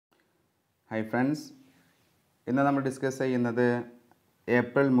Hi friends, ഇന്ന് നമ്മൾ discuss ചെയ്യുന്നത്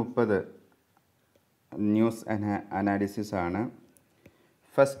ഏപ്രിൽ 30 ന്യൂസ് അനാലിസിസ് ആണ്.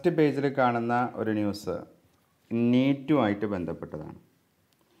 ഫസ്റ്റ് പേജിൽ കാണുന്ന ഒരു ന്യൂസ് നീറ്റുമായിട്ട് ബന്ധപ്പെട്ടതാണ്.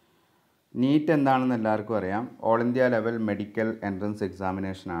 നീറ്റ് എന്താണെന്ന് എല്ലാവർക്കും അറിയാം. All India level medical entrance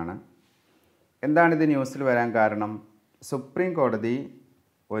examination ആണ്. എന്താണിത് ന്യൂസിൽ വരാൻ കാരണം? സുപ്രീം കോടതി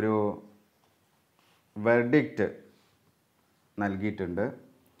ഒരു വെർഡിക്റ്റ് നൽകിയിട്ടുണ്ട്.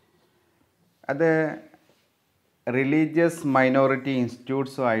 അത് റിലീജിയസ് മൈനോറിറ്റി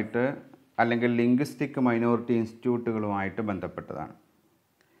ഇൻസ്റ്റിറ്റ്യൂട്ട്സുമായിട്ട് അല്ലെങ്കിൽ ലിംഗ്വിസ്റ്റിക് മൈനോറിറ്റി ഇൻസ്റ്റിറ്റ്യൂട്ടുകളുമായിട്ട് ബന്ധപ്പെട്ടതാണ്.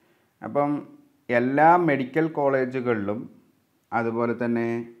 അപ്പം എല്ലാ മെഡിക്കൽ കോളേജുകളിലും അതുപോലെ തന്നെ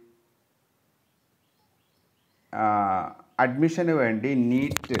അഡ്മിഷന് വേണ്ടി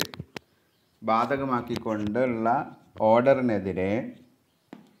നീറ്റ് ബാധകമാക്കിക്കൊണ്ടുള്ള ഓർഡറിനെതിരെ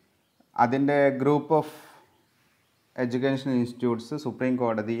അതിൻ്റെ group of education institutes supreme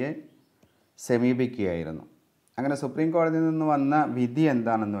കോടതിയെ സമീപിക്കുകയായിരുന്നു. അങ്ങനെ സുപ്രീം കോടതിയിൽ നിന്ന് വന്ന വിധി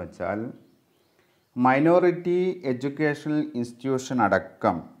എന്താണെന്ന് വെച്ചാൽ, മൈനോറിറ്റി എഡ്യൂക്കേഷണൽ ഇൻസ്റ്റിറ്റ്യൂഷൻ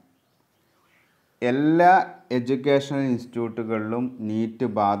അടക്കം എല്ലാ എഡ്യൂക്കേഷണൽ ഇൻസ്റ്റിറ്റ്യൂട്ടുകളിലും നീറ്റ്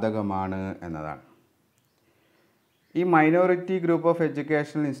ബാധകമാണ് എന്നതാണ്. ഈ minority group of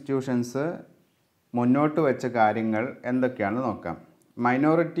educational institutions മുന്നോട്ട് വെച്ച കാര്യങ്ങൾ എന്തൊക്കെയാണെന്ന് നോക്കാം.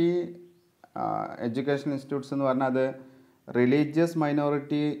 മൈനോറിറ്റി എഡ്യൂക്കേഷണൽ ഇൻസ്റ്റിറ്റ്യൂട്ട്സ് എന്ന് പറഞ്ഞാൽ അത് റിലീജിയസ്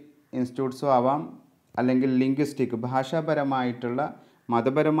മൈനോറിറ്റി ഇൻസ്റ്റിറ്റ്യൂട്ട്സും ആവാം, അല്ലെങ്കിൽ ലിംഗ്വിസ്റ്റിക് ഭാഷാപരമായിട്ടുള്ള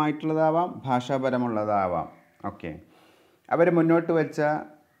മതപരമായിട്ടുള്ളതാവാം, ഭാഷാപരമുള്ളതാവാം. ഓക്കെ, അവർ മുന്നോട്ട് വെച്ച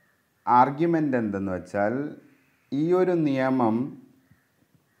ആർഗ്യുമെൻ്റ് എന്തെന്ന് വെച്ചാൽ, ഈ ഒരു നിയമം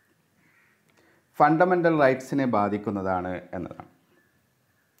ഫണ്ടമെൻ്റൽ റൈറ്റ്സിനെ ബാധിക്കുന്നതാണ് എന്നതാണ്.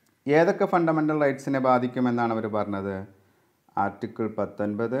 ഏതൊക്കെ ഫണ്ടമെൻ്റൽ റൈറ്റ്സിനെ ബാധിക്കുമെന്നാണ് അവർ പറഞ്ഞത്? Article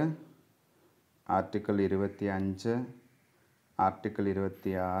 19, article 25, article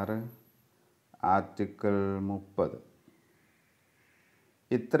 26, article 30.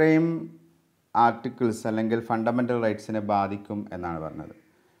 ഇത്രയും ആർട്ടിക്കിൾസ് അല്ലെങ്കിൽ ഫണ്ടമെൻ്റൽ റൈറ്റ്സിനെ ബാധിക്കും എന്നാണ് പറഞ്ഞത്.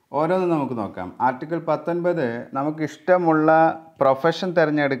 ഓരോന്നും നമുക്ക് നോക്കാം. ആർട്ടിക്കിൾ 19 നമുക്ക് ഇഷ്ടമുള്ള പ്രൊഫഷൻ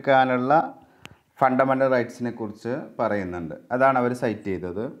തിരഞ്ഞെടുക്കാനുള്ള ഫണ്ടമെൻ്റൽ റൈറ്റ്സിനെ കുറിച്ച് പറയുന്നുണ്ട്. അതാണ് അവർ സൈറ്റ്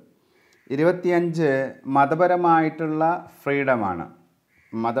ചെയ്തത്. 25 മതപരമായിട്ടുള്ള ഫ്രീഡമാണ്,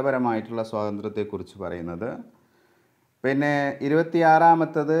 മതപരമായിട്ടുള്ള സ്വാതന്ത്ര്യത്തെക്കുറിച്ച് പറയുന്നത്. പിന്നെ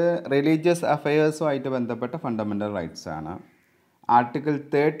 26-ാമത്തത് റിലീജിയസ് അഫയേഴ്സുമായിട്ട് ബന്ധപ്പെട്ട ഫണ്ടമെൻ്റൽ റൈറ്റ്സ് ആണ്. ആർട്ടിക്കിൾ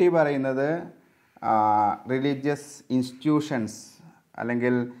 30 പറയുന്നത് റിലീജിയസ് ഇൻസ്റ്റിറ്റ്യൂഷൻസ്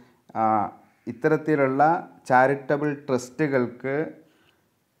അല്ലെങ്കിൽ ഇത്തരത്തിലുള്ള ചാരിറ്റബിൾ ട്രസ്റ്റുകൾക്ക്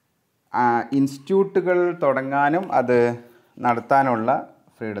ഇൻസ്റ്റിറ്റ്യൂട്ടുകൾ തുടങ്ങാനും അത് നടത്താനുള്ള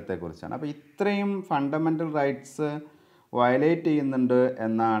ഫ്രീഡത്തെക്കുറിച്ചാണ്. അപ്പോൾ ഇത്രയും ഫണ്ടമെൻ്റൽ റൈറ്റ്സ് വയലേറ്റ് ചെയ്യുന്നുണ്ട്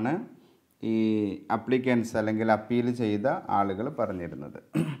എന്നാണ് ഈ അപ്ലിക്കൻസ് അല്ലെങ്കിൽ അപ്പീൽ ചെയ്ത ആളുകൾ പറഞ്ഞിരുന്നത്.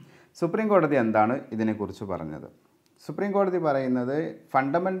 സുപ്രീം കോടതി എന്താണ് ഇതിനെക്കുറിച്ച് പറഞ്ഞത്? സുപ്രീം കോടതി പറയുന്നത്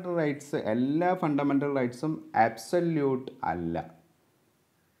ഫണ്ടമെൻ്റൽ റൈറ്റ്സ്, എല്ലാ ഫണ്ടമെൻ്റൽ റൈറ്റ്സും ആബ്സല്യൂട്ട് അല്ല.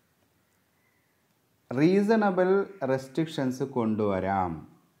 റീസണബിൾ റെസ്ട്രിക്ഷൻസ് കൊണ്ടുവരാം.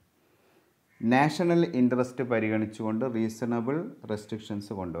 നാഷണൽ ഇൻട്രസ്റ്റ് പരിഗണിച്ചുകൊണ്ട് റീസണബിൾ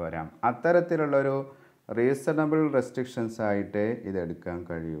റെസ്ട്രിക്ഷൻസ് കൊണ്ടുവരാം. അത്തരത്തിലുള്ളൊരു റീസണബിൾ റെസ്ട്രിക്ഷൻസ് ആയിട്ട് ഇതെടുക്കാൻ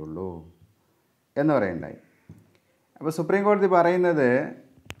കഴിയുള്ളൂ എന്ന് പറയുണ്ടായി. അപ്പോൾ സുപ്രീം കോടതി പറയുന്നത്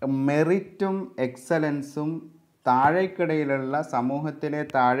മെറിറ്റും എക്സലൻസും താഴേക്കിടയിലുള്ള സമൂഹത്തിലെ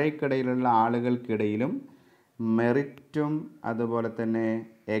താഴേക്കിടയിലുള്ള ആളുകൾക്കിടയിലും മെറിറ്റും അതുപോലെ തന്നെ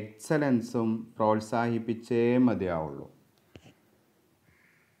എക്സലൻസും പ്രോത്സാഹിപ്പിച്ചേ മതിയാവുള്ളൂ.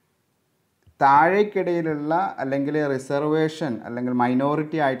 താഴേക്കിടയിലുള്ള അല്ലെങ്കിൽ റിസർവേഷൻ അല്ലെങ്കിൽ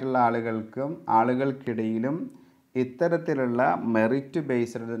മൈനോറിറ്റി ആയിട്ടുള്ള ആളുകൾക്കിടയിലും ഇത്തരത്തിലുള്ള മെറിറ്റ്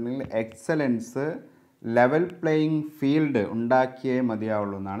ബേസ്ഡ് അല്ലെങ്കിൽ എക്സലൻസ് ലെവൽ പ്ലേയിങ് ഫീൽഡ് ഉണ്ടാക്കിയേ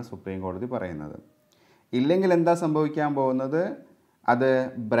മതിയാവുള്ളൂ എന്നാണ് സുപ്രീം കോടതി പറയുന്നത്. ഇല്ലെങ്കിൽ എന്താ സംഭവിക്കാൻ പോകുന്നത്? അത്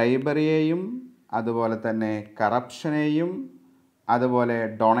ബ്രൈബറിയെയും അതുപോലെ തന്നെ കറപ്ഷനെയും അതുപോലെ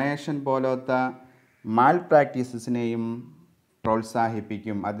ഡൊണേഷൻ പോലത്തെ മാൽ പ്രാക്ടീസസിനെയും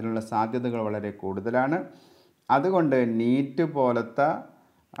പ്രോത്സാഹിപ്പിക്കും. അതിനുള്ള സാധ്യതകൾ വളരെ കൂടുതലാണ്. അതുകൊണ്ട് നീറ്റ് പോലത്തെ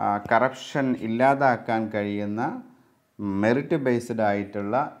കറപ്ഷൻ ഇല്ലാതാക്കാൻ കഴിയുന്ന മെറിറ്റ് ബേസ്ഡ്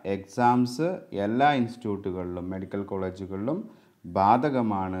ആയിട്ടുള്ള എക്സാംസ് എല്ലാ ഇൻസ്റ്റിറ്റ്യൂട്ടുകളിലും മെഡിക്കൽ കോളേജുകളിലും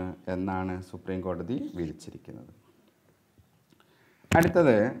ബാധകമാണ് എന്നാണ് സുപ്രീം കോടതി വിധിച്ചിരിക്കുന്നത്.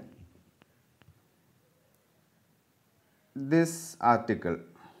 അടുത്തത് ദിസ് ആർട്ടിക്കിൾ.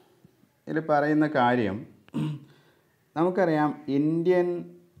 ഇതിൽ പറയുന്ന കാര്യം നമുക്കറിയാം.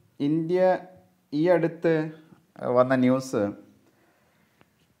 ഇന്ത്യ ഈ അടുത്ത് വന്ന ന്യൂസ്,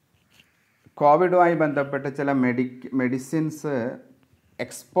 കോവിഡുമായി ബന്ധപ്പെട്ട് ചില മെഡിസിൻസ്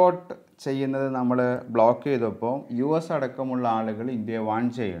എക്സ്പോർട്ട് ചെയ്യുന്നത് നമ്മൾ ബ്ലോക്ക് ചെയ്തപ്പോൾ US അടക്കമുള്ള ആളുകൾ ഇന്ത്യയെ വാൺ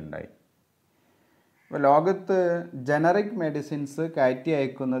ചെയ്യുണ്ടായി. അപ്പോൾ ലോകത്ത് ജനറിക് മെഡിസിൻസ് കയറ്റി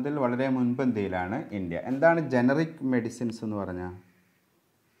അയക്കുന്നതിൽ വളരെ മുൻപന്തിയിലാണ് ഇന്ത്യ. എന്താണ് ജനറിക് മെഡിസിൻസ് എന്ന് പറഞ്ഞാൽ?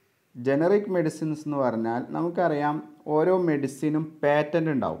 ജനറിക് മെഡിസിൻസ് എന്ന് പറഞ്ഞാൽ നമുക്കറിയാം ഓരോ മെഡിസിനും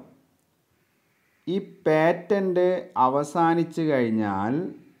പാറ്റൻ്റ് ഉണ്ടാവും. ഈ പാറ്റൻ്റ് അവസാനിച്ച് കഴിഞ്ഞാൽ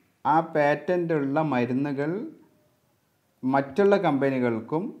ആ പാറ്റൻ്റുള്ള മരുന്നുകൾ മറ്റുള്ള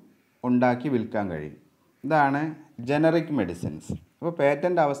കമ്പനികൾക്കും ഉണ്ടാക്കി വിൽക്കാൻ കഴിയും. ഇതാണ് ജനറിക് മെഡിസിൻസ്. അപ്പോൾ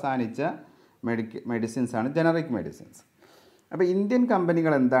പാറ്റൻ്റ് അവസാനിച്ച മെഡിസിൻസാണ് ജനറിക് മെഡിസിൻസ്. അപ്പോൾ ഇന്ത്യൻ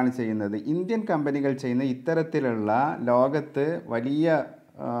കമ്പനികൾ എന്താണ് ചെയ്യുന്നത്? ഇന്ത്യൻ കമ്പനികൾ ചെയ്യുന്ന ഇത്തരത്തിലുള്ള ലോകത്ത് വലിയ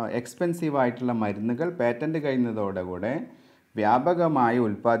എക്സ്പെൻസീവായിട്ടുള്ള മരുന്നുകൾ പാറ്റൻ്റ് കഴിയുന്നതോടുകൂടെ വ്യാപകമായി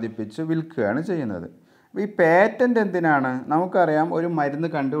ഉൽപ്പാദിപ്പിച്ച് വിൽക്കുകയാണ് ചെയ്യുന്നത്. അപ്പോൾ ഈ പാറ്റൻ്റ് എന്തിനാണ്? നമുക്കറിയാം ഒരു മരുന്ന്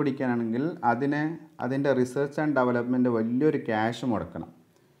കണ്ടുപിടിക്കാനാണെങ്കിൽ അതിൻ്റെ റിസർച്ച് ആൻഡ് ഡെവലപ്മെൻറ്റ് വലിയൊരു ക്യാഷ് മുടക്കണം.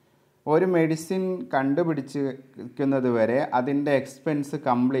 ഒരു മെഡിസിൻ കണ്ടുപിടിച്ചിരിക്കുന്നത് വരെ അതിൻ്റെ എക്സ്പെൻസ്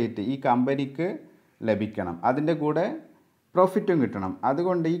കംപ്ലീറ്റ് ഈ കമ്പനിക്ക് ലഭിക്കണം. അതിൻ്റെ കൂടെ പ്രോഫിറ്റും കിട്ടണം.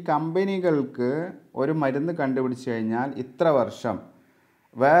 അതുകൊണ്ട് ഈ കമ്പനികൾക്ക് ഒരു മരുന്ന് കണ്ടുപിടിച്ച് കഴിഞ്ഞാൽ ഇത്ര വർഷം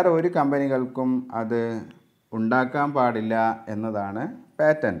വേറെ ഒരു കമ്പനികൾക്കും അത് ഉണ്ടാക്കാൻ പാടില്ല എന്നതാണ്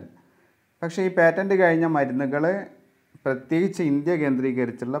പാറ്റൻ്റ്. പക്ഷേ ഈ പാറ്റൻ്റ് കഴിഞ്ഞ മരുന്നുകൾ പ്രത്യേകിച്ച് ഇന്ത്യ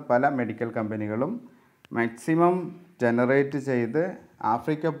കേന്ദ്രീകരിച്ചുള്ള പല മെഡിക്കൽ കമ്പനികളും മാക്സിമം ജനറേറ്റ് ചെയ്ത്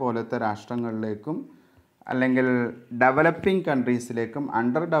ആഫ്രിക്ക പോലത്തെ രാഷ്ട്രങ്ങളിലേക്കും അല്ലെങ്കിൽ ഡെവലപ്പിംഗ് കൺട്രീസിലേക്കും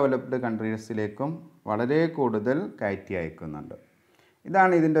അണ്ടർ ഡെവലപ്ഡ് കൺട്രീസിലേക്കും വളരെ കൂടുതൽ കയറ്റി അയക്കുന്നുണ്ട്.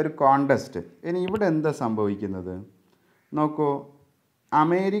 ഇതാണ് ഇതിൻ്റെ ഒരു കോണ്ടസ്റ്റ്. ഇനി ഇവിടെ എന്താ സംഭവിക്കുന്നത് നോക്കൂ.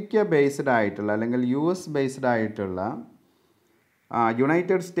 അമേരിക്ക ബേസ്ഡ് ആയിട്ടുള്ള അല്ലെങ്കിൽ US ബേസ്ഡ് ആയിട്ടുള്ള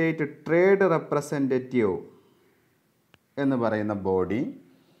യുണൈറ്റഡ് സ്റ്റേറ്റ് ട്രേഡ് റെപ്രസെൻറ്റേറ്റീവ് എന്ന് പറയുന്ന ബോഡി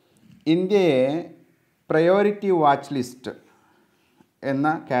ഇന്ത്യയെ പ്രയോറിറ്റി വാച്ച് ലിസ്റ്റ് എന്ന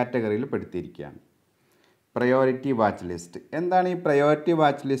കാറ്റഗറിയിൽ പെടുത്തിയിരിക്കുകയാണ്. പ്രയോറിറ്റി വാച്ച് ലിസ്റ്റ് എന്താണ്? ഈ പ്രയോറിറ്റി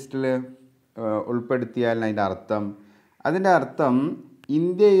വാച്ച് ലിസ്റ്റിൽ ഉൾപ്പെടുത്തിയാൽ അതിൻ്റെ അർത്ഥം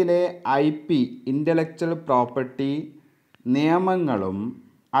ഇന്ത്യയിലെ IP ഇൻ്റലക്ച്വൽ പ്രോപ്പർട്ടി നിയമങ്ങളും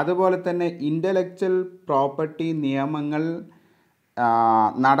അതുപോലെ തന്നെ ഇൻ്റലക്ച്വൽ പ്രോപ്പർട്ടി നിയമങ്ങൾ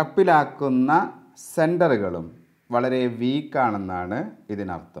നടപ്പിലാക്കുന്ന സെൻറ്ററുകളും വളരെ വീക്കാണെന്നാണ്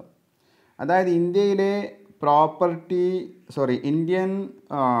ഇതിനർത്ഥം. അതായത് ഇന്ത്യയിലെ ഇന്ത്യൻ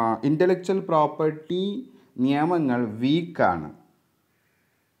ഇൻ്റലക്ച്വൽ പ്രോപ്പർട്ടി നിയമങ്ങൾ വീക്കാണ്.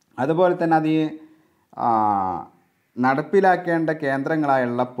 അതുപോലെ തന്നെ അത് നടപ്പിലാക്കേണ്ട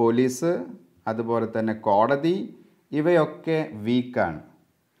കേന്ദ്രങ്ങളായുള്ള പോലീസ് അതുപോലെ തന്നെ കോടതി ഇവയൊക്കെ വീക്കാണ്.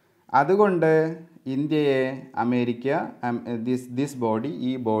 അതുകൊണ്ട് ഇന്ത്യയെ അമേരിക്ക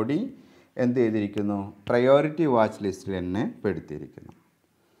ഈ ബോഡി എന്ത് ചെയ്തിരിക്കുന്നു? പ്രയോറിറ്റി വാച്ച് ലിസ്റ്റിൽ തന്നെ പെടുത്തിയിരിക്കുന്നു.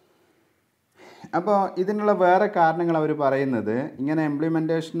 അപ്പോൾ ഇതിനുള്ള വേറെ കാരണങ്ങൾ അവർ പറയുന്നത് ഇങ്ങനെ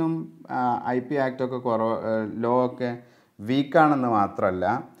ഇംപ്ലിമെൻറ്റേഷനും IP ആക്റ്റൊക്കെ ലോ ഒക്കെ വീക്കാണെന്ന് മാത്രമല്ല,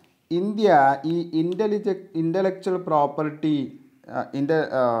 ഇന്ത്യ ഈ ഇൻ്റലക്ച്വൽ പ്രോപ്പർട്ടി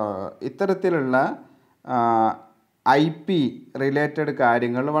ഇത്തരത്തിലുള്ള IP റിലേറ്റഡ്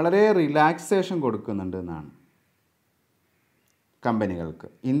കാര്യങ്ങൾ വളരെ റിലാക്സേഷൻ കൊടുക്കുന്നുണ്ട് എന്നാണ് കമ്പനികൾക്ക്,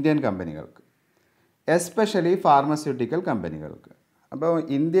 ഇന്ത്യൻ കമ്പനികൾക്ക്, എസ്പെഷ്യലി ഫാർമസ്യൂട്ടിക്കൽ കമ്പനികൾക്ക്. അപ്പോൾ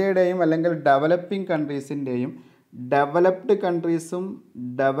ഇന്ത്യയുടെയും അല്ലെങ്കിൽ ഡെവലപ്പിംഗ് കൺട്രീസിൻ്റെയും ഡെവലപ്ഡ്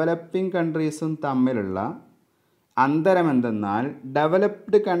കൺട്രീസും തമ്മിലുള്ള അന്തരം എന്തെന്നാൽ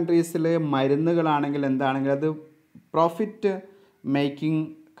ഡെവലപ്ഡ് കൺട്രീസിലെ മരുന്നുകളാണെങ്കിൽ എന്താണെങ്കിൽ അത് പ്രോഫിറ്റ് മേക്കിംഗ്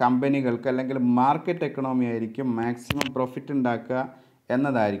കമ്പനികൾക്ക് അല്ലെങ്കിൽ മാർക്കറ്റ് എക്കണോമി ആയിരിക്കും മാക്സിമം പ്രോഫിറ്റ് ഉണ്ടാക്കുക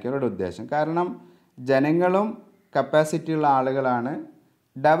എന്നതായിരിക്കും അവരുടെ ഉദ്ദേശം. കാരണം ജനങ്ങളും കപ്പാസിറ്റി ഉള്ള ആളുകളാണ്.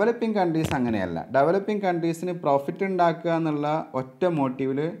 ഡെവലപ്പിംഗ് കൺട്രീസ് അങ്ങനെയല്ല. ഡെവലപ്പിംഗ് കൺട്രീസിന് പ്രോഫിറ്റ് ഉണ്ടാക്കുക എന്നുള്ള ഒറ്റ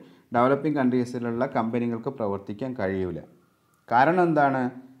മോട്ടീവിൽ ഡെവലപ്പിംഗ് കൺട്രീസിലുള്ള കമ്പനികൾക്ക് പ്രവർത്തിക്കാൻ കഴിയില്ല. കാരണം എന്താണ്?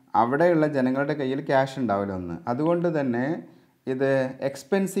 അവിടെയുള്ള ജനങ്ങളുടെ കയ്യിൽ ക്യാഷ് ഉണ്ടാവില്ല ഒന്ന്. അതുകൊണ്ട് തന്നെ ഇത്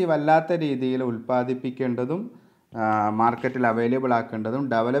എക്സ്പെൻസീവ് അല്ലാത്ത രീതിയിൽ ഉൽപ്പാദിപ്പിക്കേണ്ടതും മാർക്കറ്റിൽ അവൈലബിൾ ആക്കേണ്ടതും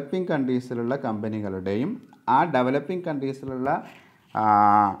ഡെവലപ്പിംഗ് കൺട്രീസിലുള്ള കമ്പനികളുടെയും ആ ഡെവലപ്പിംഗ് കൺട്രീസിലുള്ള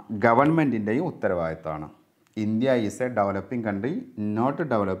ഗവൺമെൻറ്റിൻ്റെയും ഉത്തരവാദിത്തമാണ്. India is A developing country, not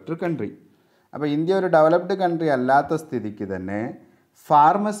developed country. അപ്പോൾ ഇന്ത്യ ഒരു ഡെവലപ്ഡ് കൺട്രി അല്ലാത്ത സ്ഥിതിക്ക് തന്നെ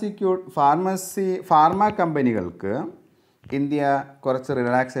ഫാർമ കമ്പനികൾക്ക് ഇന്ത്യ കുറച്ച്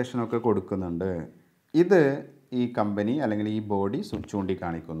റിലാക്സേഷനൊക്കെ കൊടുക്കുന്നുണ്ട്. ഇത് ഈ കമ്പനി അല്ലെങ്കിൽ ഈ ബോഡി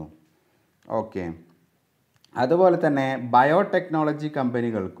ചൂണ്ടിക്കാണിക്കുന്നു. ഓക്കെ. അതുപോലെ തന്നെ ബയോടെക്നോളജി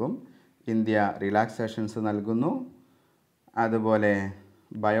കമ്പനികൾക്കും ഇന്ത്യ റിലാക്സേഷൻസ് നൽകുന്നു. അതുപോലെ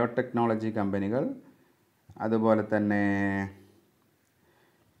ബയോടെക്നോളജി കമ്പനികൾ അതുപോലെ തന്നെ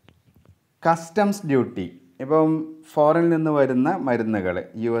കസ്റ്റംസ് ഡ്യൂട്ടി, ഇപ്പം ഫോറിനിൽ നിന്ന് വരുന്ന മരുന്നുകൾ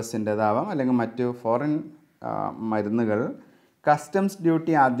US-ൻ്റെതാവാം അല്ലെങ്കിൽ മറ്റു ഫോറിൻ മരുന്നുകൾ കസ്റ്റംസ്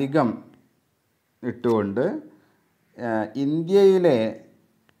ഡ്യൂട്ടി അധികം ഇട്ടുകൊണ്ട് ഇന്ത്യയിലെ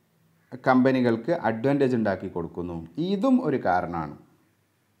കമ്പനികൾക്ക് അഡ്വാൻറ്റേജ് ഉണ്ടാക്കി കൊടുക്കുന്നു. ഇതും ഒരു കാരണമാണ്.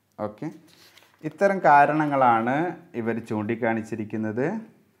 ഓക്കെ, ഇത്തരം കാരണങ്ങളാണ് ഇവർ ചൂണ്ടിക്കാണിച്ചിരിക്കുന്നത്.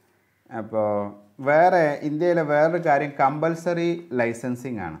 അപ്പോൾ ഇന്ത്യയിലെ വേറൊരു കാര്യം കമ്പൽസറി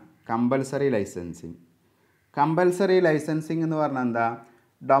ലൈസൻസിങ് ആണ്. കമ്പൽസറി ലൈസൻസിങ് എന്ന് പറഞ്ഞാൽ എന്താ?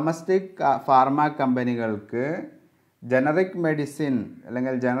 ഡൊമസ്റ്റിക് ഫാർമ കമ്പനികൾക്ക് ജനറിക് മെഡിസിൻ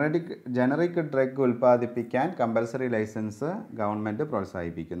അല്ലെങ്കിൽ ജനറിക് ഡ്രഗ് ഉൽപ്പാദിപ്പിക്കാൻ കമ്പൽസറി ലൈസൻസ് ഗവൺമെൻറ്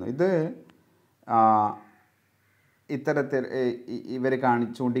പ്രോത്സാഹിപ്പിക്കുന്നു. ഇത് ഇത്തരത്തിൽ ഇവർ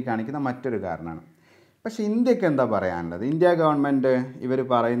ചൂണ്ടിക്കാണിക്കുന്ന മറ്റൊരു കാരണമാണ്. പക്ഷേ ഇന്ത്യക്ക് എന്താ പറയാനുള്ളത്? ഇന്ത്യ ഗവൺമെൻറ് ഇവർ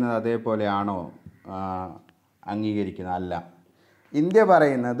പറയുന്നത് അതേപോലെയാണോ അംഗീകരിക്കുന്നത്? അല്ല. ഇന്ത്യ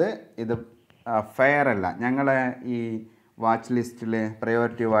പറയുന്നത് ഇത് ഫെയർ അല്ല, ഞങ്ങളെ ഈ വാച്ച് ലിസ്റ്റിൽ,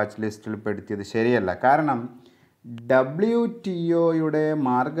 പ്രയോറിറ്റി വാച്ച് ലിസ്റ്റിൽ പെടുത്തിയത് ശരിയല്ല. കാരണം WTOയുടെ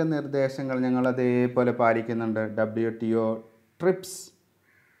മാർഗനിർദ്ദേശങ്ങൾ ഞങ്ങൾ അതേപോലെ പാലിക്കുന്നുണ്ട്. WTO ട്രിപ്സ്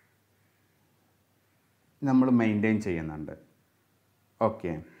നമ്മൾ മെയിൻറ്റെയിൻ ചെയ്യുന്നുണ്ട്.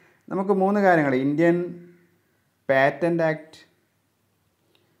 ഓക്കെ, നമുക്ക് 3 കാര്യങ്ങൾ: Indian patent act,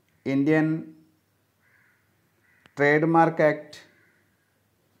 Indian trade mark act,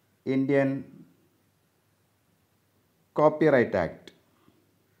 Indian copyright act.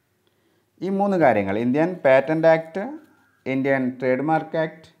 ഈ 3 കാര്യങ്ങൾ, Indian patent act, Indian trade mark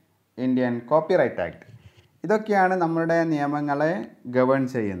act, Indian copyright act, ഇതൊക്കെയാണ് നമ്മുടെ നിയമങ്ങളെ ഗവേൺ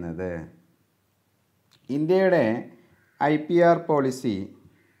ചെയ്യുന്നത്. ഇന്ത്യയുടെ IPR policy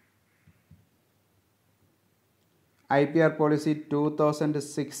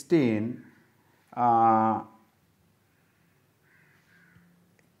 2016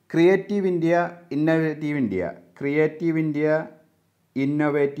 creative India,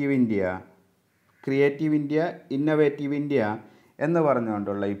 innovative India എന്ന്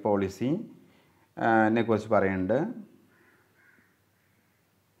പറഞ്ഞുകൊണ്ടുള്ള ഈ പോളിസി കുറിച്ച് പറയുന്നുണ്ട്.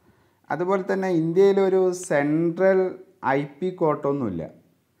 അതുപോലെ തന്നെ ഇന്ത്യയിലൊരു സെൻട്രൽ IP കോർട്ടൊന്നുമില്ല.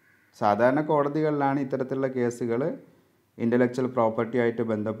 സാധാരണ കോടതികളിലാണ് ഇത്തരത്തിലുള്ള കേസുകൾ, ഇൻ്റലക്ച്വൽ പ്രോപ്പർട്ടി ആയിട്ട്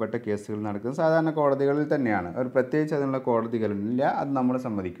ബന്ധപ്പെട്ട കേസുകൾ നടക്കുന്നത് സാധാരണ കോടതികളിൽ തന്നെയാണ്. ഒരു പ്രത്യേകിച്ച് അതിനുള്ള കോടതികളില്ല, അത് നമ്മൾ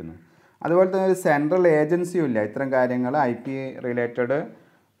സമ്മതിക്കുന്നു. അതുപോലെ തന്നെ ഒരു സെൻട്രൽ ഏജൻസിയും ഇല്ല ഇത്തരം കാര്യങ്ങൾ IP റിലേറ്റഡ്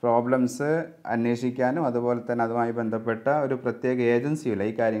പ്രോബ്ലംസ് അന്വേഷിക്കാനും അതുപോലെ തന്നെ അതുമായി ബന്ധപ്പെട്ട ഒരു പ്രത്യേക ഏജൻസിയും ഇല്ല.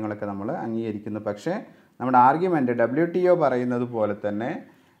 ഈ കാര്യങ്ങളൊക്കെ നമ്മൾ അംഗീകരിക്കുന്നു. പക്ഷേ നമ്മുടെ ആർഗ്യുമെൻറ്റ് WTO പറയുന്നത് പോലെ തന്നെ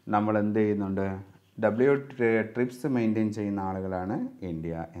നമ്മൾ എന്ത് ചെയ്യുന്നുണ്ട്? ട്രിപ്സ് മെയിൻറ്റെയിൻ ചെയ്യുന്ന ആളുകളാണ്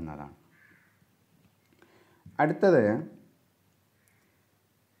ഇന്ത്യ എന്നതാണ്. അടുത്തത്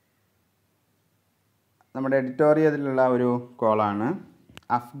നമ്മുടെ എഡിറ്റോറിയലിലുള്ള ഒരു കോളാണ്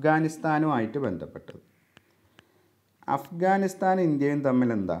അഫ്ഗാനിസ്ഥാനുമായിട്ട് ബന്ധപ്പെട്ടത്. അഫ്ഗാനിസ്ഥാനും ഇന്ത്യയും തമ്മിൽ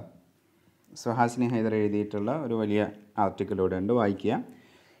എന്താ? സുഹാസിനി ഹൈദർ എഴുതിയിട്ടുള്ള ഒരു വലിയ ആർട്ടിക്കിലൂടെ ഉണ്ട്, വായിക്കുക.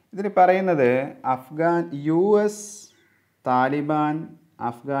 ഇതിൽ പറയുന്നത് US, താലിബാൻ,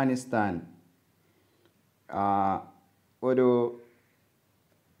 അഫ്ഗാനിസ്ഥാൻ ഒരു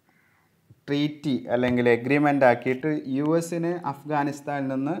ട്രീറ്റി അല്ലെങ്കിൽ എഗ്രിമെൻ്റ് ആക്കിയിട്ട് USന് അഫ്ഗാനിസ്ഥാനിൽ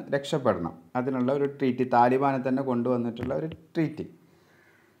നിന്ന് രക്ഷപ്പെടണം. അതിനുള്ള ഒരു ട്രീറ്റി, താലിബാനെ തന്നെ കൊണ്ടുവന്നിട്ടുള്ള ഒരു ട്രീറ്റി.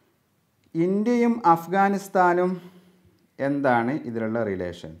 ഇന്ത്യയും അഫ്ഗാനിസ്ഥാനും എന്താണ് ഇതിലുള്ള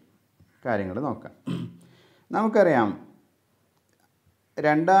റിലേഷൻ? കാര്യങ്ങൾ നോക്കാം. നമുക്കറിയാം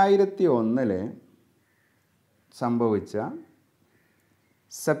 2001 സംഭവിച്ച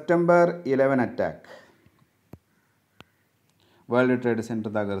September 11 attack world trade centre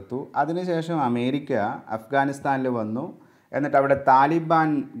തകർത്തു. അതിനുശേഷം അമേരിക്ക അഫ്ഗാനിസ്ഥാനിൽ വന്നു. എന്നിട്ട് അവിടെ താലിബാൻ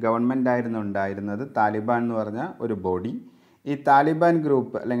ഗവൺമെൻറ് ആയിരുന്നു ഉണ്ടായിരുന്നത്. താലിബാൻ എന്ന് പറഞ്ഞ ഒരു ബോഡി. ഈ താലിബാൻ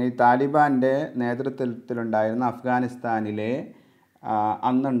ഗ്രൂപ്പ് അല്ലെങ്കിൽ താലിബാൻ്റെ നേതൃത്വത്തിലുണ്ടായിരുന്ന അഫ്ഗാനിസ്ഥാനിലെ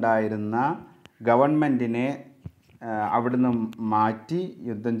അന്നുണ്ടായിരുന്ന ഗവൺമെൻറ്റിനെ അവിടുന്ന് മാറ്റി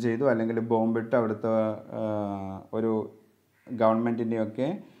യുദ്ധം ചെയ്തു, അല്ലെങ്കിൽ ബോംബിട്ട് അവിടുത്തെ ഒരു ഗവൺമെൻറ്റിനെയൊക്കെ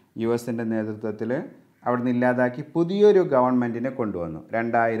USൻ്റെ നേതൃത്വത്തിൽ അവിടുന്ന് ഇല്ലാതാക്കി പുതിയൊരു ഗവൺമെൻറ്റിനെ കൊണ്ടുവന്നു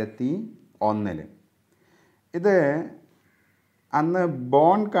 2001. ഇത് അന്ന്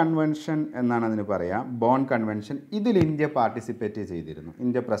ബോൺ കൺവെൻഷൻ എന്നാണ് അതിന് പറയുക. ബോൺ കൺവെൻഷൻ, ഇതിൽ ഇന്ത്യ പാർട്ടിസിപ്പേറ്റ് ചെയ്തിരുന്നു.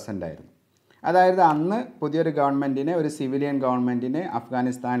 ഇന്ത്യ പ്രസൻ്റ് ആയിരുന്നു. അതായത് അന്ന് പുതിയൊരു ഗവൺമെൻറ്റിനെ, ഒരു സിവിലിയൻ ഗവൺമെൻറ്റിനെ,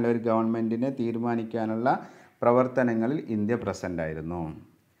 അഫ്ഗാനിസ്ഥാനിലെ ഒരു ഗവൺമെൻറ്റിനെ തീരുമാനിക്കാനുള്ള പ്രവർത്തനങ്ങളിൽ ഇന്ത്യ പ്രസൻ്റ് ആയിരുന്നു.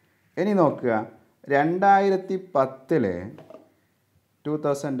 ഇനി നോക്കുക, 2010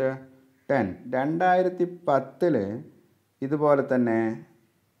 ഇതുപോലെ തന്നെ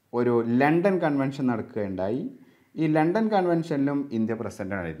ഒരു ലണ്ടൻ കൺവെൻഷൻ നടക്കുകയുണ്ടായി. ഈ ലണ്ടൻ കൺവെൻഷനിലും ഇന്ത്യ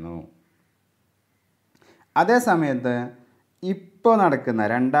പ്രസൻ്റ് ആയിരുന്നു. അതേ സമയത്ത് ഇപ്പോൾ നടക്കുന്ന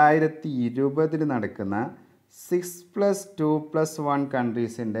 2020 നടക്കുന്ന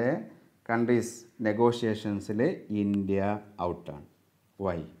 6+2+1 കൺട്രീസ് നെഗോഷിയേഷൻസിൽ ഇന്ത്യ ഔട്ടാണ്.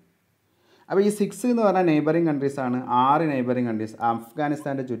 വൈ? അപ്പോൾ ഈ 6 എന്ന് പറഞ്ഞാൽ നെയ്ബറിങ് കൺട്രീസാണ്. 6 നെയ്ബറിങ് കൺട്രീസ്,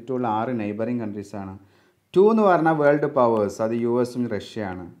 അഫ്ഗാനിസ്ഥാൻ്റെ ചുറ്റുമുള്ള 6 നെയ്ബറിങ് കൺട്രീസാണ്. 2 എന്ന് പറഞ്ഞാൽ വേൾഡ് പവേഴ്സ്, അത് US-ഉം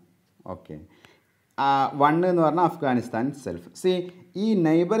റഷ്യയാണ്. ഓക്കെ. 1 എന്ന് പറഞ്ഞാൽ അഫ്ഗാനിസ്ഥാൻ സെൽഫ്. ഈ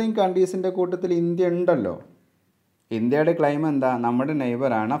നെയ്ബറിങ് കൺട്രീസിൻ്റെ കൂട്ടത്തിൽ ഇന്ത്യ ഉണ്ടല്ലോ. ഇന്ത്യയുടെ ക്ലെയിം എന്താ? നമ്മുടെ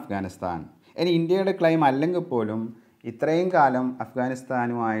നെയ്ബറാണ് അഫ്ഗാനിസ്ഥാൻ. ഇനി ഇന്ത്യയുടെ ക്ലെയിം അല്ലെങ്കിൽ പോലും ഇത്രയും കാലം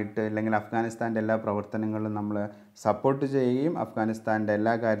അഫ്ഗാനിസ്ഥാനുമായിട്ട് അല്ലെങ്കിൽ അഫ്ഗാനിസ്ഥാൻ്റെ എല്ലാ പ്രവർത്തനങ്ങളിലും നമ്മൾ സപ്പോർട്ട് ചെയ്യുകയും അഫ്ഗാനിസ്ഥാൻ്റെ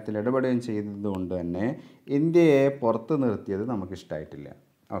എല്ലാ കാര്യത്തിലും ഇടപെടുകയും ചെയ്തതുകൊണ്ട് തന്നെ ഇന്ത്യയെ പുറത്ത് നിർത്തിയത് നമുക്കിഷ്ടമായിട്ടില്ല.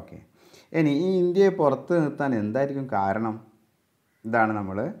 ഓക്കെ. ഇനി ഈ ഇന്ത്യയെ പുറത്ത് നിർത്താൻ എന്തായിരിക്കും കാരണം? ഇതാണ്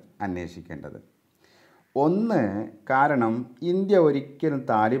നമ്മൾ അന്വേഷിക്കേണ്ടത്. ഒന്ന്, കാരണം ഇന്ത്യ ഒരിക്കലും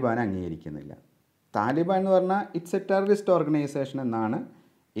താലിബാൻ അംഗീകരിക്കുന്നില്ല. താലിബാൻ എന്ന് പറഞ്ഞാൽ ഇറ്റ്സ് എ ടെററിസ്റ്റ് ഓർഗനൈസേഷൻ എന്നാണ്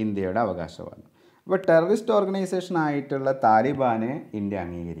ഇന്ത്യയുടെ അവകാശവാദം. അപ്പോൾ ടെററിസ്റ്റ് ഓർഗനൈസേഷൻ ആയിട്ടുള്ള താലിബാനെ ഇന്ത്യ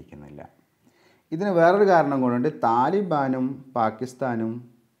അംഗീകരിക്കുന്നില്ല. ഇതിന് വേറൊരു കാരണം കൊണ്ടുണ്ട്. താലിബാനും പാകിസ്ഥാനും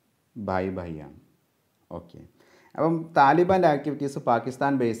ബൈ ആണ്. ഓക്കെ. അപ്പം താലിബാൻ്റെ ആക്ടിവിറ്റീസ്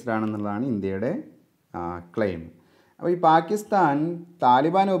പാകിസ്ഥാൻ ബേസ്ഡ് ആണെന്നുള്ളതാണ് ഇന്ത്യയുടെ ക്ലെയിം. അപ്പോൾ ഈ പാകിസ്ഥാൻ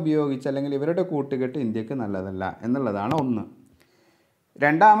താലിബാനെ ഉപയോഗിച്ച് അല്ലെങ്കിൽ ഇവരുടെ കൂട്ടുകെട്ട് ഇന്ത്യക്ക് നല്ലതല്ല എന്നുള്ളതാണ് ഒന്ന്.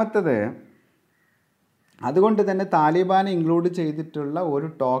 രണ്ടാമത്തത്, അതുകൊണ്ട് തന്നെ താലിബാനെ ഇൻക്ലൂഡ് ചെയ്തിട്ടുള്ള ഒരു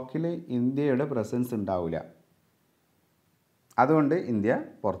ടോക്കിൽ ഇന്ത്യയുടെ പ്രസൻസ് ഉണ്ടാവില്ല. അതുകൊണ്ട് ഇന്ത്യ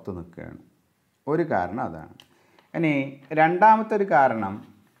പുറത്ത് നിൽക്കുകയാണ്. ഒരു കാരണം അതാണ്. ഇനി രണ്ടാമത്തെ ഒരു കാരണം,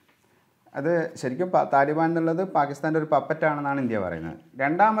 അത് ശരിക്കും താലിബാൻ എന്നുള്ളത് പാകിസ്ഥാൻ്റെ ഒരു പപ്പറ്റാണെന്നാണ് ഇന്ത്യ പറയുന്നത്.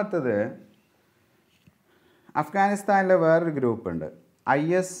 രണ്ടാമത്തത്, അഫ്ഗാനിസ്ഥാനിലെ വേറൊരു ഗ്രൂപ്പുണ്ട്,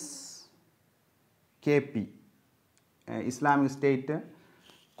 ISKP, Islamic state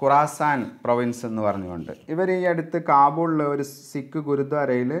Khorasan province എന്ന് പറഞ്ഞുകൊണ്ട്. ഇവർ ഈ അടുത്ത് കാബൂളിൽ ഒരു സിഖ്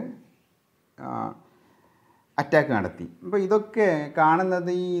ഗുരുദ്വാരയിൽ അറ്റാക്ക് നടത്തി. അപ്പോൾ ഇതൊക്കെ കാണുന്നത്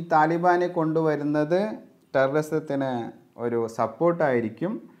ഈ താലിബാനെ കൊണ്ടുവരുന്നത് ടെററിസത്തിന് ഒരു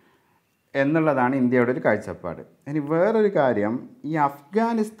സപ്പോർട്ടായിരിക്കും എന്നുള്ളതാണ് ഇന്ത്യയുടെ ഒരു കാഴ്ചപ്പാട്. ഇനി വേറൊരു കാര്യം, ഈ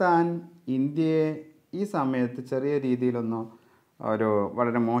അഫ്ഗാനിസ്ഥാൻ ഇന്ത്യയെ ഈ സമയത്ത് ചെറിയ രീതിയിലൊന്നും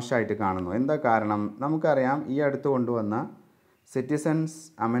വളരെ മോശമായിട്ട് കാണുന്നു. എന്താ കാരണം? നമുക്കറിയാം, ഈ അടുത്ത് കൊണ്ടുവന്ന സിറ്റിസൺസ്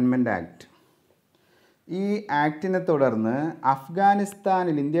അമെൻമെൻറ്റ് ആക്ട്, ഈ ആക്ടിനെ തുടർന്ന്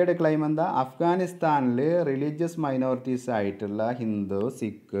അഫ്ഗാനിസ്ഥാനിൽ, ഇന്ത്യയുടെ ക്ലെയിം എന്താ? അഫ്ഗാനിസ്ഥാനിൽ റിലീജിയസ് മൈനോറിറ്റീസ് ആയിട്ടുള്ള ഹിന്ദു,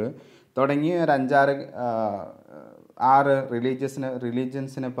 സിഖ് തുടങ്ങിയ ഒരു 5-6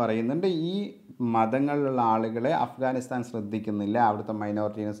 റിലീജിയൻസിനെ പറയുന്നുണ്ട്. ഈ മതങ്ങളിലുള്ള ആളുകളെ അഫ്ഗാനിസ്ഥാൻ ശ്രദ്ധിക്കുന്നില്ല, അവിടുത്തെ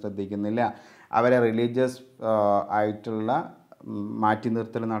മൈനോറിറ്റീനെ ശ്രദ്ധിക്കുന്നില്ല, അവരെ റിലീജിയസ് ആയിട്ടുള്ള മാറ്റി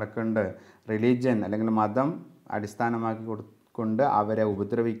നിർത്തൽ നടക്കുന്നുണ്ട്, റിലീജിയൻ അല്ലെങ്കിൽ മതം അടിസ്ഥാനമാക്കി കൊണ്ട് അവരെ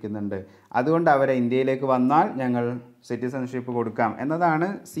ഉപദ്രവിക്കുന്നുണ്ട്, അതുകൊണ്ട് അവരെ ഇന്ത്യയിലേക്ക് വന്നാൽ ഞങ്ങൾ സിറ്റിസൺഷിപ്പ് കൊടുക്കാം എന്നതാണ്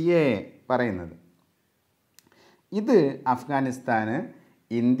CAA പറയുന്നത്. ഇത് അഫ്ഗാനിസ്ഥാന്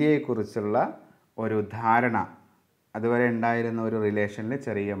ഇന്ത്യയെക്കുറിച്ചുള്ള ഒരു ധാരണ, അതുവരെ ഉണ്ടായിരുന്ന ഒരു റിലേഷനിൽ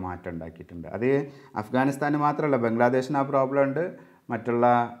ചെറിയ മാറ്റം ഉണ്ടാക്കിയിട്ടുണ്ട്. അത് അഫ്ഗാനിസ്ഥാന് മാത്രമല്ല, ബംഗ്ലാദേശിന് ആ പ്രോബ്ലം ഉണ്ട്, മറ്റുള്ള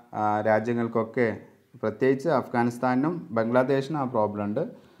രാജ്യങ്ങൾക്കൊക്കെ, പ്രത്യേകിച്ച് അഫ്ഗാനിസ്ഥാനും ബംഗ്ലാദേശിനും ആ പ്രോബ്ലം ഉണ്ട്.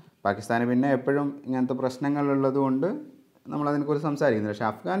 പാകിസ്ഥാന് പിന്നെ എപ്പോഴും ഇങ്ങനത്തെ പ്രശ്നങ്ങളുള്ളത് കൊണ്ട് നമ്മളതിനെക്കുറിച്ച് സംസാരിക്കുന്നത്. പക്ഷേ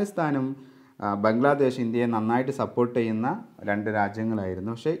അഫ്ഗാനിസ്ഥാനും ബംഗ്ലാദേശ് ഇന്ത്യയെ നന്നായിട്ട് സപ്പോർട്ട് ചെയ്യുന്ന 2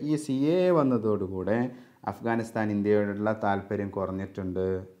 രാജ്യങ്ങളായിരുന്നു. പക്ഷേ ഈ CAA വന്നതോടുകൂടെ അഫ്ഗാനിസ്ഥാൻ ഇന്ത്യയോടുള്ള താല്പര്യം കുറഞ്ഞിട്ടുണ്ട്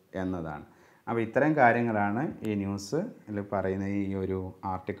എന്നതാണ്. അപ്പോൾ ഇത്തരം കാര്യങ്ങളാണ് ഈ ന്യൂസിൽ പറയുന്ന, ഈ ഒരു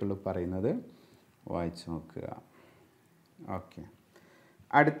ആർട്ടിക്കിളിൽ പറയുന്നത്. വായിച്ചു നോക്കുക. ഓക്കെ.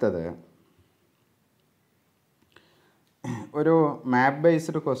 അടുത്തത് ഒരു മാപ്പ്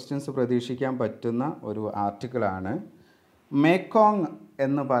ബേസ്ഡ് ക്വസ്റ്റ്യൻസ് പ്രതീക്ഷിക്കാൻ പറ്റുന്ന ഒരു ആർട്ടിക്കിളാണ്. മേക്കോങ്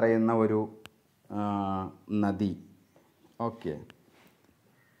എന്ന് പറയുന്ന ഒരു നദി. ഓക്കെ.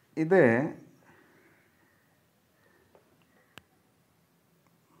 ഇത്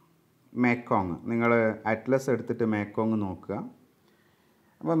മേക്കോങ്, നിങ്ങൾ അറ്റ്ലസ് എടുത്തിട്ട് മേക്കോങ് നോക്കുക.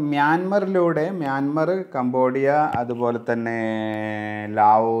 അപ്പോൾ മ്യാൻമർ, കംബോഡിയ, അതുപോലെ തന്നെ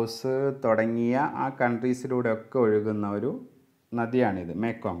ലാവോസ് തുടങ്ങിയ ആ കൺട്രീസിലൂടെയൊക്കെ ഒഴുകുന്ന ഒരു നദിയാണിത്,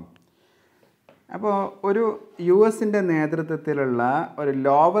 മേക്കോങ്. അപ്പോൾ ഒരു US-ൻ്റെ നേതൃത്വത്തിലുള്ള ഒരു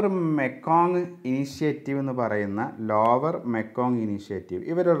ലോവർ മെക്കോങ് ഇനീഷ്യേറ്റീവ് എന്ന് പറയുന്ന ലോവർ മെക്കോങ് ഇനീഷ്യേറ്റീവ്,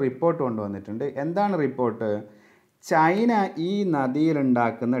 ഇവരൊരു റിപ്പോർട്ട് കൊണ്ടുവന്നിട്ടുണ്ട്. എന്താണ് റിപ്പോർട്ട്? ചൈന ഈ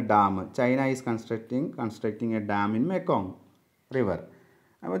നദിയിലുണ്ടാക്കുന്ന dam, China is constructing A dam in Mekong river.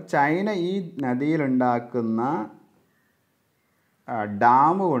 അപ്പോൾ ചൈന ഈ നദിയിലുണ്ടാക്കുന്ന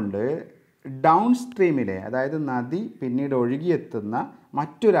ഡാം കൊണ്ട് ഡൗൺ സ്ട്രീമിലെ, അതായത് നദി പിന്നീട് ഒഴുകിയെത്തുന്ന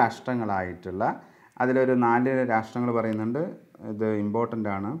മറ്റു രാഷ്ട്രങ്ങളായിട്ടുള്ള, അതിലൊരു 4 രാഷ്ട്രങ്ങൾ പറയുന്നുണ്ട്, ഇത് ഇമ്പോർട്ടൻ്റ്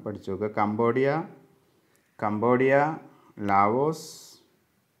ആണ്, പഠിച്ചു നോക്കുക. Cambodia, Laos,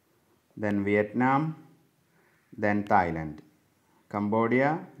 then Vietnam, then Thailand. Cambodia,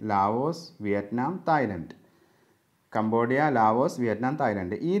 Laos, Vietnam, Thailand. Cambodia, Laos, Vietnam,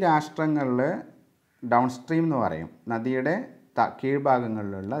 Thailand. ഈ രാഷ്ട്രങ്ങളിൽ ഡൗൺ സ്ട്രീം എന്ന് പറയും, നദിയുടെ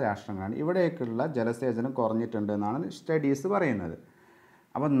കീഴ്ഭാഗങ്ങളിലുള്ള രാഷ്ട്രങ്ങളാണ്. ഇവിടേക്കുള്ള ജലസേചനം കുറഞ്ഞിട്ടുണ്ട് എന്നാണ് സ്റ്റഡീസ് പറയുന്നത്.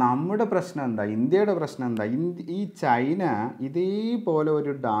 അപ്പോൾ നമ്മുടെ പ്രശ്നം എന്താ, ഇന്ത്യയുടെ പ്രശ്നം എന്താ, ഈ ചൈന ഇതേപോലെ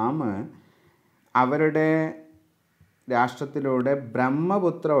ഒരു ഡാം അവരുടെ രാഷ്ട്രത്തിലൂടെ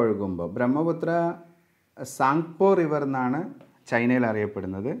ബ്രഹ്മപുത്ര ഒഴുകുമ്പോൾ, ബ്രഹ്മപുത്ര സാങ്പോ റിവർ എന്നാണ് ചൈനയിൽ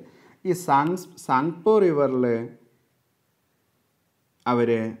അറിയപ്പെടുന്നത്. ഈ സാങ്പോ റിവറിൽ അവർ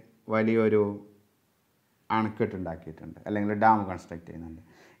വലിയൊരു അണക്കെട്ട് ഉണ്ടാക്കിയിട്ടുണ്ട്, അല്ലെങ്കിൽ ഡാം കൺസ്ട്രക്റ്റ് ചെയ്യുന്നുണ്ട്.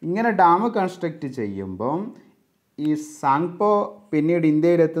 ഇങ്ങനെ ഡാം കൺസ്ട്രക്റ്റ് ചെയ്യുമ്പം ഈ സാങ്പോ പിന്നീട്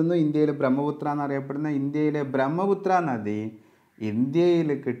ഇന്ത്യയിലെത്തുന്നു. ഇന്ത്യയിൽ ബ്രഹ്മപുത്ര എന്നറിയപ്പെടുന്ന ഇന്ത്യയിലെ ബ്രഹ്മപുത്ര നദി, ഇന്ത്യയിൽ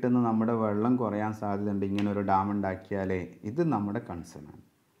കിട്ടുന്ന നമ്മുടെ വെള്ളം കുറയാൻ സാധ്യതയുണ്ട് ഇങ്ങനെ ഒരു ഡാം ഉണ്ടാക്കിയാലേ. ഇത് നമ്മുടെ കൺസേണാണ്.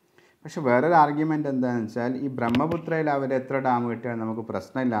 പക്ഷെ വേറൊരു ആർഗ്യുമെൻ്റ് എന്താണെന്ന് വെച്ചാൽ, ഈ ബ്രഹ്മപുത്രയിൽ അവർ എത്ര ഡാം കിട്ടിയാൽ നമുക്ക്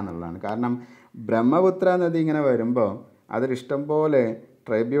പ്രശ്നമില്ല എന്നുള്ളതാണ്. കാരണം ബ്രഹ്മപുത്ര നദി ഇങ്ങനെ വരുമ്പോൾ അതിലിഷ്ടംപോലെ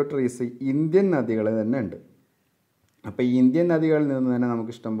ട്രൈബ്യൂട്ടറീസ് ഇന്ത്യൻ നദികൾ തന്നെ ഉണ്ട്. അപ്പോൾ ഈ ഇന്ത്യൻ നദികളിൽ നിന്ന് തന്നെ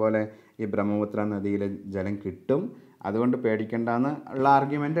നമുക്ക് ഇഷ്ടംപോലെ ഈ ബ്രഹ്മപുത്ര നദിയിലെ ജലം കിട്ടും. അതുകൊണ്ട് പേടിക്കേണ്ടെന്ന് ഉള്ള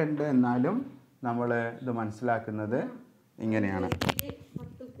ആർഗ്യുമെൻ്റ് ഉണ്ട്. എന്നാലും നമ്മൾ ഇത് മനസ്സിലാക്കുന്നത് ഇങ്ങനെയാണ്.